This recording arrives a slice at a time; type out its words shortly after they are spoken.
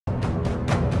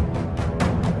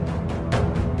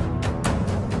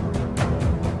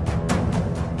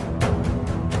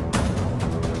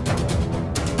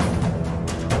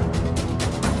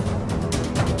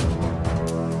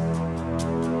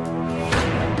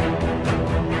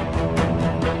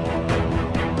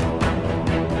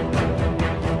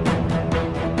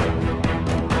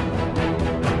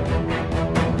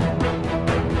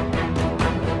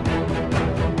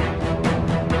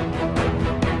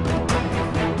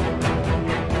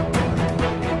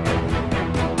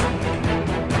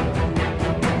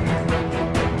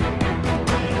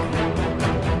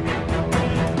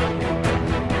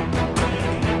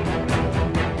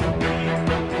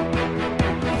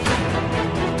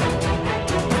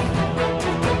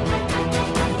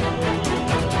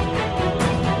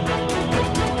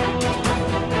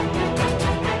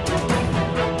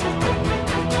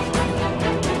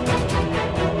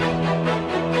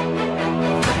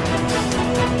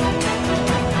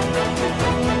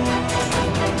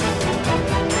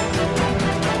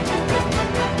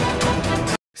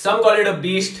Some call it a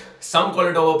beast, some call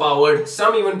it overpowered,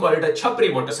 some even call it a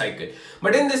chapri motorcycle.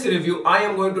 But in this review, I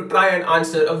am going to try and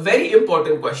answer a very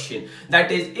important question.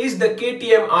 That is the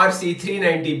KTM RC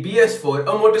 390 BS4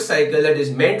 a motorcycle that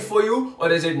is meant for you,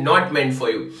 or is it not meant for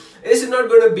you? This is not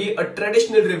going to be a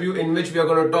traditional review in which we are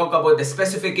going to talk about the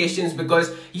specifications,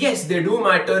 because yes, they do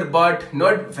matter, but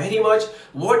not very much.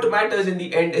 What matters in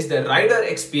the end is the rider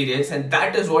experience, and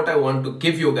that is what I want to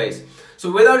give you guys.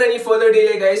 So without any further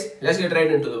delay guys, let's get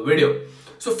right into the video.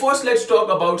 So first let's talk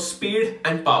about speed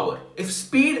and power. If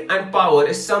speed and power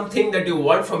is something that you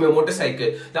want from your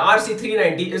motorcycle, the RC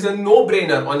 390 is a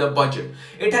no-brainer on a budget.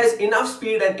 It has enough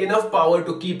speed and enough power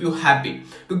to keep you happy.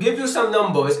 To give you some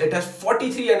numbers, it has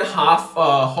 43.5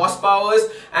 horsepower,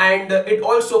 and it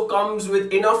also comes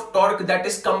with enough torque that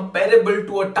is comparable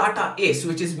to a Tata Ace,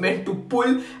 which is meant to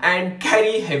pull and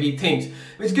carry heavy things,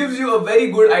 which gives you a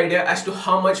very good idea as to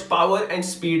how much power and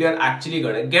speed you're actually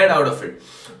gonna get out of it.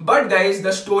 But guys,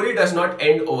 the story does not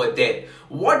end over there.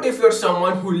 What if you're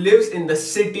someone who lives in the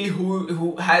city,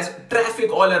 who has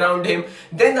traffic all around him?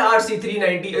 Then the RC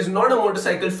 390 is not a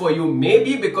motorcycle for you,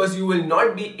 maybe because you will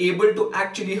not be able to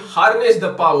actually harness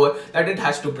the power that it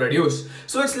has to produce.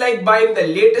 So it's like buying the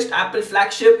latest Apple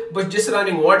flagship but just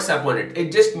running WhatsApp on it.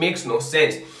 It just makes no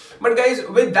sense. But guys,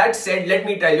 with that said, let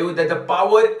me tell you that the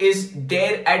power is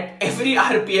there at every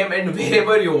RPM and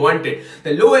wherever you want it.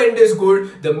 The low end is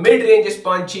good, the mid range is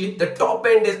punchy, the top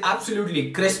end is absolutely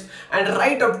crisp, and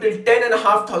right up till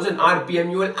 10,500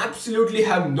 RPM you will absolutely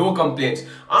have no complaints.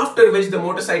 After which the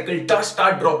motorcycle does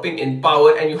start dropping in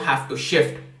power and you have to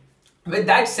shift. With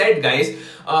that said guys,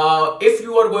 if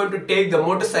you are going to take the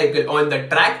motorcycle on the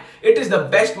track, it is the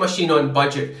best machine on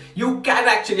budget. You can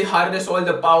actually harness all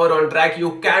the power on track,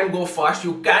 you can go fast,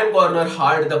 you can corner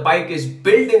hard. The bike is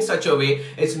built in such a way,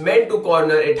 it's meant to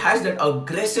corner, it has that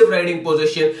aggressive riding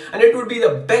position, and it would be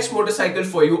the best motorcycle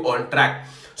for you on track.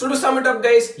 So to sum it up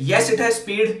guys, yes it has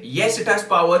speed, yes it has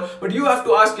power, but you have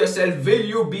to ask yourself, will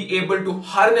you be able to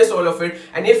harness all of it?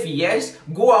 And if yes,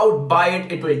 go out, buy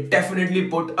it, it will definitely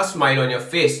put a smile on your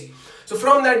face. So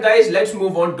from that guys, let's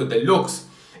move on to the looks.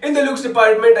 In the looks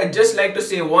department, I just like to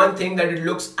say one thing, that it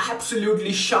looks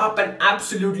absolutely sharp and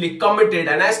absolutely committed,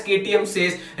 and as KTM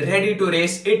says, ready to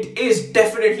race. It is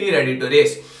definitely ready to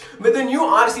race. With the new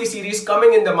RC series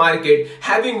coming in the market,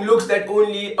 having looks that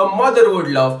only a mother would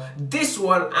love, this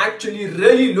one actually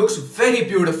really looks very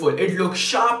beautiful. It looks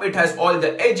sharp, it has all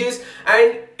the edges,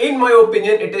 and in my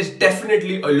opinion, it is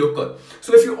definitely a looker.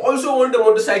 So if you also want a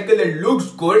motorcycle that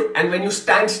looks good and when you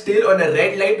stand still on a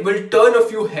red light will turn a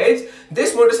few heads,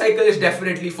 this motorcycle is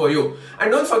definitely for you.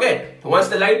 And don't forget, once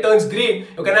the light turns green,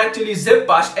 you can actually zip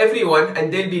past everyone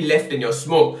and they'll be left in your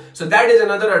smoke. So that is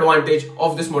another advantage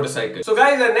of this motorcycle. So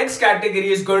guys, the next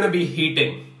category is going to be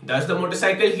heating. Does the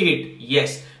motorcycle heat?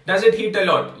 Yes. Does it heat a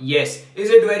lot? Yes.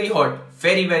 Is it very hot?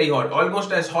 Very, very hot.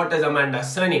 Almost as hot as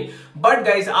Amanda's Sunny. But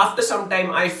guys, after some time,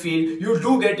 I feel you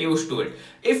do get used to it.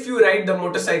 If you ride the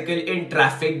motorcycle in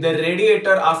traffic, the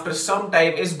radiator after some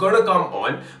time is gonna come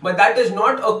on. But that is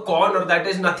not a con, or that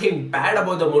is nothing bad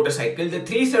about the motorcycle. The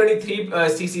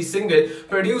 373cc single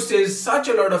produces such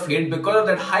a lot of heat because of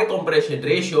that high compression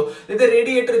ratio that the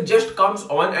radiator just comes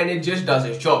on and it just does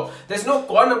its job. There's no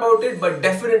con about it, but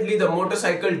definitely the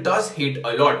motorcycle does heat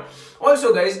a lot.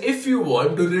 Also guys, if you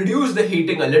want to reduce the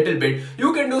heating a little bit,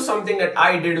 you can do something that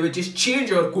I did, which is change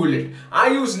your coolant. I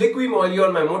use liquid moly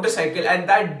on my motorcycle and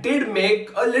that did make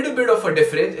a little bit of a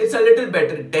difference. It's a little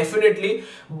better, definitely.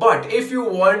 But if you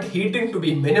want heating to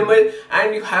be minimal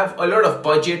and you have a lot of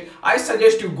budget, I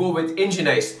suggest you go with engine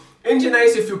ice. Engine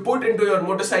ice, if you put into your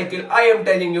motorcycle, I am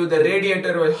telling you, the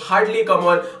radiator will hardly come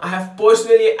on. I have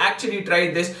personally actually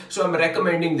tried this, so I'm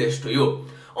recommending this to you.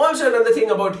 Also, another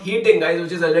thing about heating guys,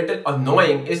 which is a little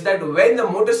annoying, is that when the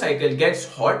motorcycle gets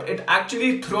hot, it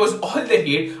actually throws all the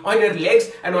heat on your legs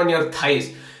and on your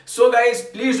thighs. So guys,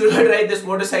 please do not ride this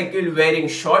motorcycle wearing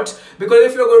shorts, because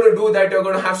if you're going to do that, you're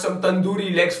going to have some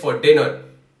tandoori legs for dinner.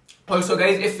 Also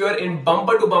guys, if you're in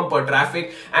bumper to bumper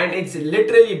traffic and it's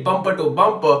literally bumper to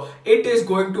bumper, it is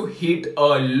going to heat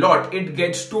a lot. It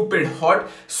gets stupid hot,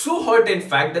 so hot in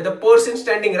fact that the person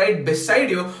standing right beside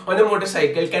you on the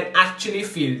motorcycle can actually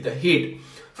feel the heat.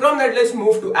 From that, let's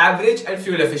move to average and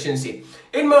fuel efficiency.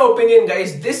 In my opinion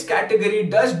guys, this category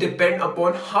does depend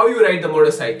upon how you ride the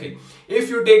motorcycle. If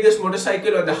you take this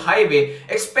motorcycle on the highway,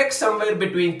 expect somewhere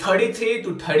between 33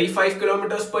 to 35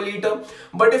 kilometers per liter.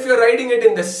 But if you're riding it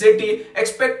in the city,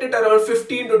 expect it around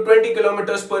 15 to 20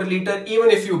 kilometers per liter,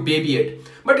 even if you baby it.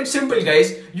 But it's simple,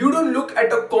 guys. You don't look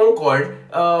at a Concorde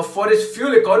for its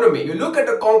fuel economy. You look at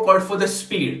a Concorde for the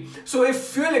speed. So if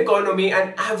fuel economy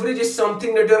and average is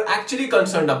something that you're actually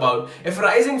concerned about, if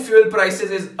rising fuel prices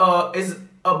is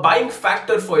a buying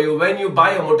factor for you when you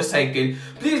buy a motorcycle,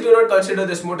 please do not consider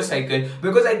this motorcycle,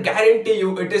 because I guarantee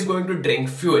you it is going to drink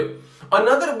fuel.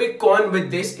 Another big con with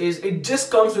this is it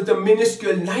just comes with a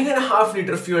minuscule 9.5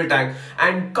 liter fuel tank,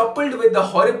 and coupled with the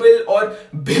horrible or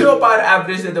below par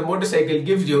average that the motorcycle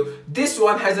gives you, this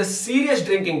one has a serious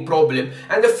drinking problem,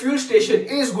 and the fuel station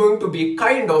is going to be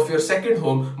kind of your second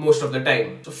home most of the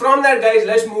time. So from that, guys,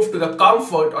 let's move to the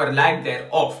comfort or lack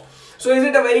thereof. So is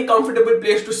it a very comfortable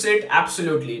place to sit?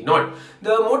 Absolutely not.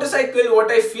 The motorcycle,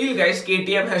 what I feel, guys,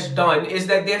 KTM has done is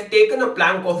that they have taken a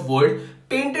plank of wood,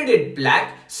 painted it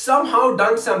black, somehow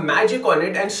done some magic on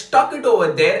it and stuck it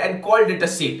over there and called it a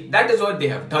seat. That is what they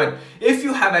have done. If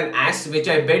you have an ass, which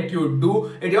I bet you do,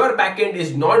 your back end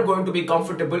is not going to be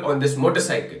comfortable on this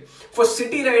motorcycle. For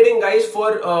city riding, guys,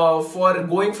 for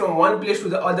going from one place to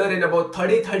the other in about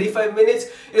 30-35 minutes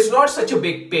is not such a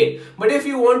big pain. But if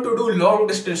you want to do long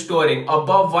distance touring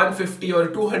above 150 or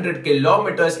 200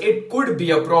 kilometers, it could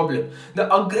be a problem.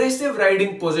 The aggressive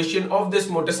riding position of this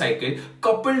motorcycle,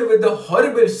 coupled with the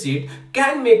horrible seat,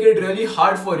 can make it really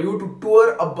hard for you to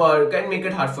tour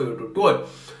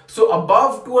So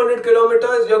above 200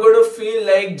 kilometers, you're going to feel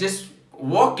like just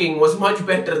walking was much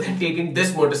better than taking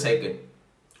this motorcycle.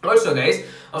 Also, guys,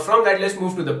 from that, let's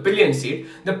move to the pillion seat.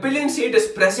 The pillion seat is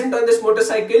present on this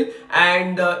motorcycle,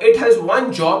 and it has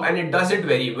one job, and it does it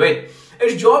very well.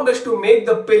 Its job is to make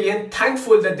the pillion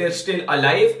thankful that they're still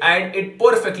alive, and it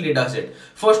perfectly does it.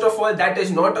 First of all, that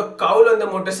is not a cowl on the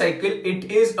motorcycle,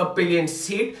 it is a pillion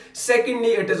seat. Secondly,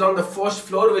 it is on the first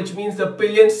floor, which means the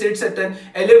pillion sits at an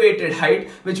elevated height,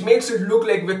 which makes it look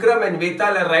like Vikram and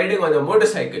Vetal are riding on a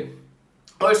motorcycle.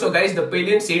 Also, guys, the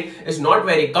pillion seat is not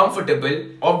very comfortable,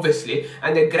 obviously,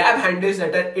 and the grab handles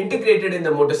that are integrated in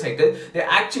the motorcycle, they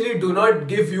actually do not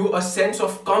give you a sense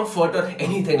of comfort or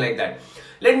anything like that.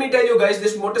 Let me tell you, guys,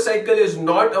 this motorcycle is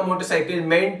not a motorcycle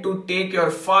meant to take your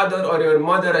father or your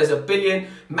mother as a pillion.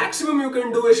 Maximum you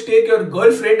can do is take your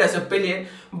girlfriend as a pillion,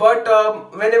 but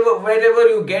whenever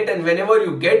you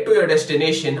get to your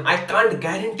destination, I can't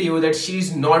guarantee you that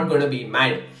she's not gonna be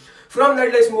mad. From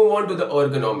that, let's move on to the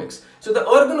ergonomics. So the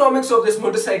ergonomics of this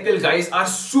motorcycle, guys, are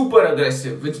super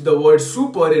aggressive, with the word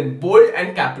super in bold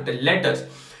and capital letters.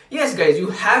 Yes, guys, you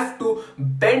have to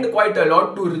bend quite a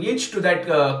lot to reach to that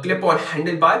clip-on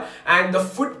handlebar, and the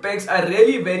foot pegs are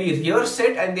really very rear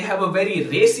set, and they have a very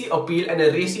racy appeal and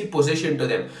a racy position to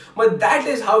them. But that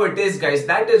is how it is, guys.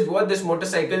 That is what this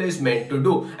motorcycle is meant to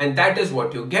do, and that is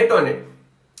what you get on it.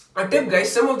 A tip,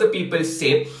 guys, some of the people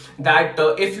say that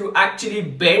if you actually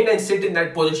bend and sit in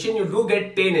that position, you do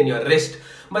get pain in your wrist.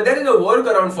 But there is a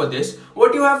workaround for this.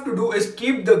 What you have to do is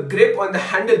keep the grip on the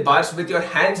handlebars with your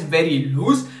hands very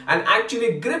loose and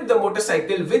actually grip the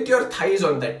motorcycle with your thighs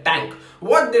on the tank.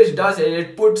 What this does is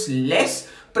it puts less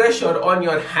pressure on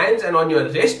your hands and on your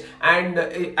wrist, and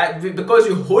because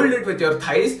you hold it with your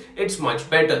thighs, it's much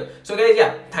better. So guys,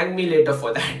 yeah, thank me later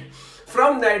for that.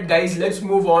 From that, guys, let's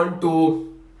move on to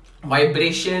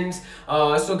vibrations.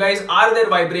 So guys, are there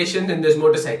vibrations in this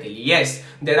motorcycle? Yes,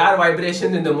 there are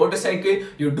vibrations in the motorcycle.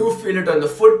 You do feel it on the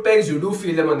foot pegs, you do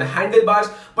feel them on the handlebars,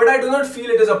 but I do not feel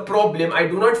it is a problem. I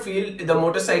do not feel the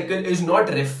motorcycle is not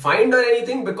refined or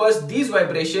anything, because these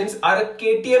vibrations are a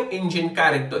KTM engine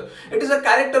character. It is a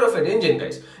character of an engine,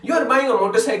 guys. You are buying a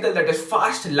motorcycle that is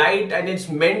fast, light, and it's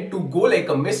meant to go like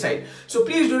a missile. So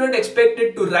please do not expect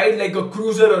it to ride like a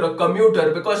cruiser or a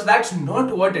commuter, because that's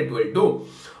not what it will do.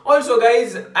 Also,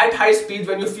 guys, at high speeds,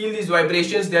 when you feel these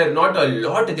vibrations, they are not a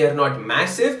lot, they are not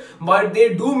massive, but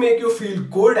they do make you feel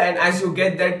good, and as you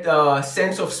get that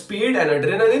sense of speed and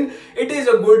adrenaline, it is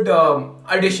a good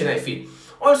addition, I feel.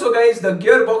 Also, guys, the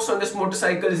gearbox on this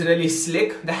motorcycle is really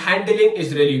slick, the handling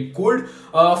is really good.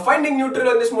 Finding neutral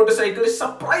on this motorcycle is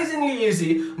surprisingly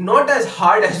easy, not as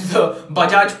hard as the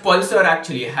Bajaj Pulsar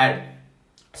actually had.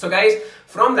 So guys,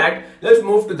 from that, let's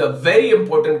move to the very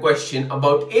important question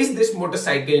about, is this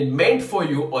motorcycle meant for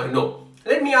you or no?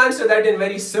 Let me answer that in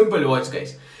very simple words,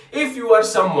 guys. If you are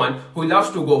someone who loves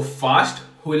to go fast,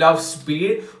 who loves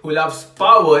speed, who loves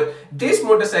power, this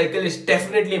motorcycle is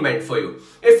definitely meant for you.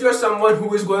 If you're someone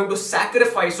who is going to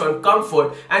sacrifice on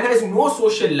comfort and has no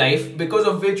social life, because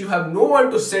of which you have no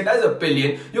one to sit as a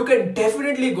pillion, you can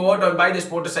definitely go out and buy this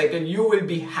motorcycle. You will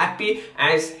be happy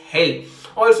as hell.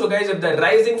 Also guys, if the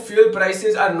rising fuel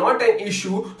prices are not an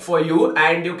issue for you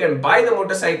and you can buy the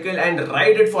motorcycle and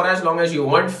ride it for as long as you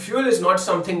want, fuel is not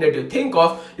something that you think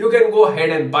of, you can go ahead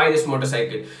and buy this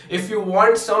motorcycle. If you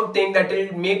want something that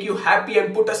will make you happy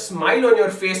and put a smile on your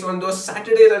face on those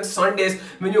Saturdays and Sundays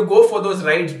when you go for those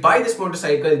rides, buy this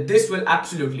motorcycle. This will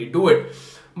absolutely do it.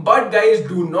 But guys,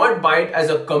 do not buy it as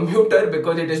a commuter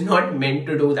because it is not meant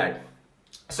to do that.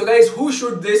 So guys, who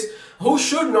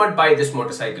should not buy this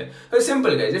motorcycle? It's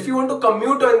simple guys, if you want to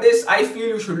commute on this, I feel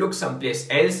you should look someplace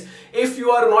else. If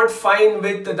you are not fine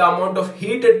with the amount of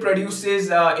heat it produces,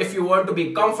 if you want to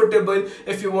be comfortable,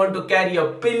 if you want to carry a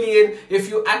pillion, if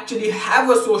you actually have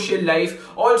a social life,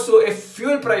 also if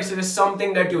fuel prices is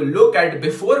something that you look at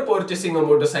before purchasing a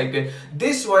motorcycle,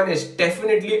 this one is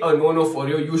definitely a no-no for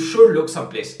you. You should look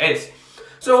someplace else.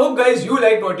 So I hope guys you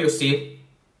liked what you see.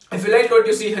 If you liked what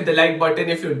you see, hit the like button.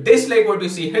 If you dislike what you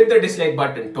see, hit the dislike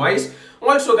button twice.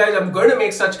 Also guys, I'm going to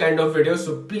make such kind of videos,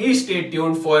 so please stay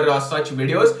tuned for such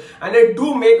videos. And I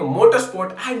do make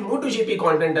motorsport and MotoGP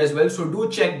content as well, so do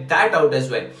check that out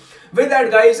as well. With that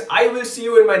guys, I will see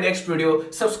you in my next video.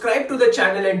 Subscribe to the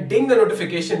channel and ding the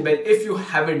notification bell if you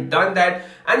haven't done that.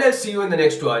 And I'll see you in the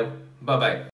next one. Bye bye.